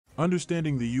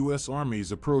Understanding the U.S.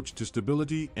 Army's approach to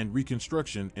stability and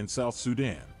reconstruction in South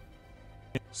Sudan.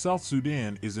 South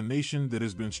Sudan is a nation that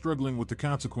has been struggling with the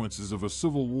consequences of a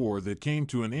civil war that came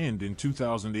to an end in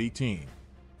 2018.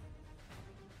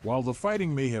 While the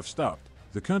fighting may have stopped,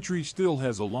 the country still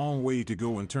has a long way to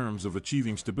go in terms of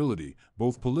achieving stability,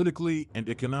 both politically and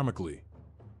economically.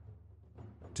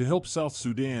 To help South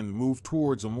Sudan move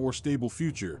towards a more stable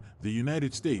future, the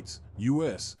United States,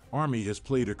 U.S. Army has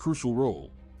played a crucial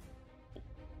role.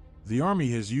 The Army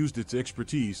has used its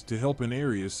expertise to help in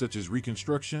areas such as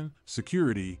reconstruction,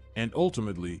 security, and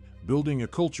ultimately, building a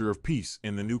culture of peace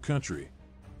in the new country.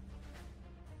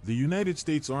 The United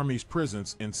States Army's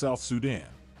presence in South Sudan.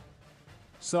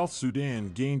 South Sudan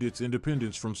gained its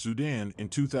independence from Sudan in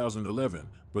 2011,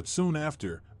 but soon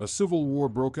after, a civil war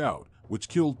broke out, which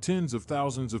killed tens of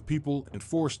thousands of people and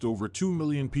forced over 2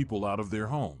 million people out of their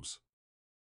homes.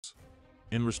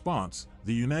 In response,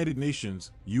 the United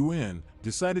Nations, UN,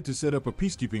 decided to set up a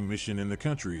peacekeeping mission in the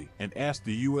country and asked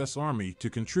the U.S. Army to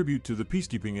contribute to the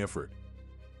peacekeeping effort.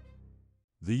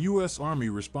 The U.S. Army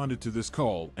responded to this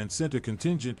call and sent a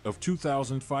contingent of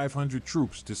 2,500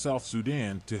 troops to South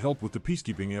Sudan to help with the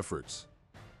peacekeeping efforts.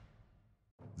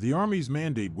 The Army's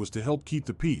mandate was to help keep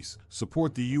the peace,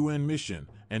 support the UN mission,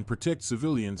 and protect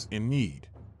civilians in need.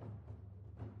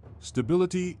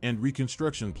 Stability and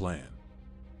Reconstruction Plan.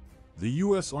 The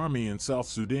U.S. Army in South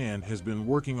Sudan has been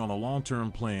working on a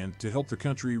long-term plan to help the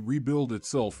country rebuild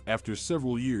itself after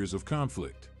several years of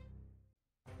conflict.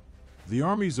 The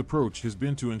Army's approach has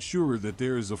been to ensure that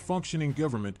there is a functioning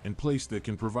government in place that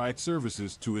can provide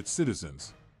services to its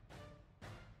citizens.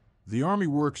 The Army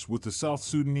works with the South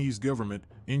Sudanese government,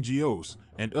 NGOs,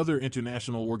 and other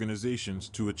international organizations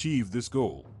to achieve this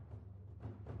goal.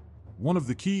 One of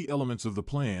the key elements of the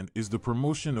plan is the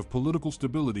promotion of political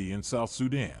stability in South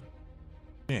Sudan.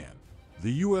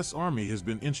 The U.S. Army has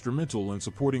been instrumental in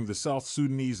supporting the South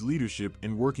Sudanese leadership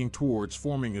in working towards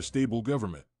forming a stable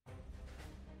government.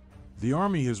 The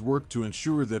Army has worked to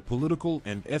ensure that political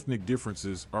and ethnic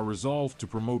differences are resolved to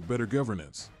promote better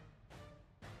governance.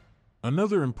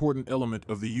 Another important element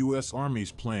of the U.S.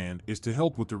 Army's plan is to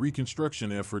help with the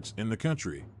reconstruction efforts in the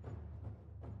country.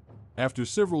 After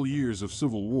several years of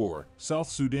civil war, South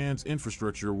Sudan's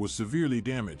infrastructure was severely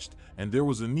damaged, and there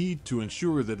was a need to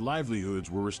ensure that livelihoods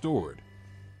were restored.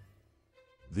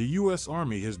 The U.S.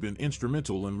 Army has been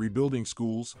instrumental in rebuilding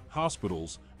schools,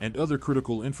 hospitals, and other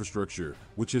critical infrastructure,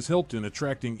 which has helped in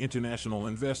attracting international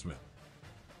investment.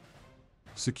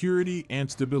 Security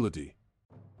and stability.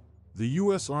 The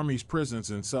U.S. Army's presence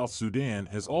in South Sudan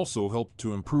has also helped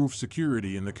to improve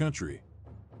security in the country.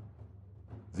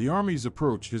 The Army's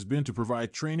approach has been to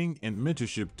provide training and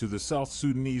mentorship to the South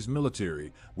Sudanese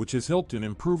military, which has helped in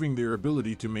improving their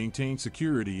ability to maintain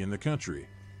security in the country.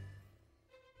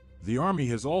 The Army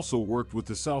has also worked with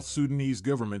the South Sudanese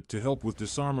government to help with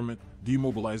disarmament,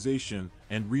 demobilization,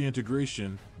 and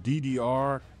reintegration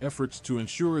 (DDR) efforts to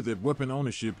ensure that weapon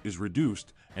ownership is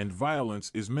reduced and violence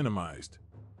is minimized.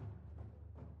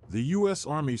 The U.S.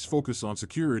 Army's focus on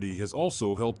security has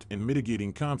also helped in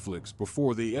mitigating conflicts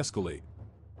before they escalate.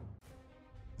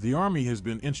 The Army has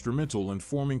been instrumental in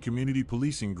forming community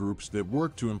policing groups that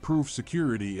work to improve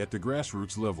security at the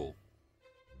grassroots level.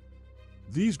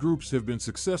 These groups have been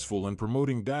successful in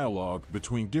promoting dialogue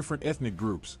between different ethnic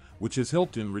groups, which has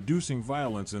helped in reducing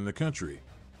violence in the country.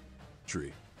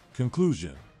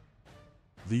 Conclusion.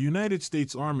 The United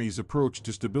States Army's approach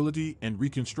to stability and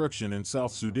reconstruction in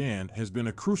South Sudan has been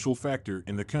a crucial factor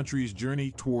in the country's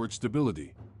journey toward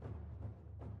stability.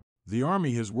 The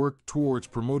Army has worked towards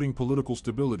promoting political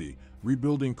stability,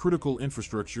 rebuilding critical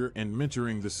infrastructure, and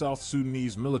mentoring the South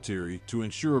Sudanese military to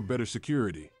ensure better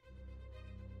security.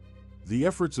 The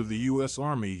efforts of the U.S.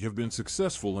 Army have been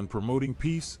successful in promoting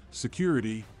peace,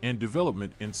 security, and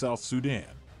development in South Sudan.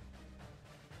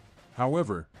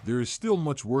 However, there is still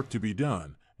much work to be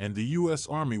done, and the U.S.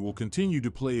 Army will continue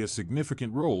to play a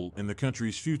significant role in the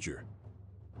country's future.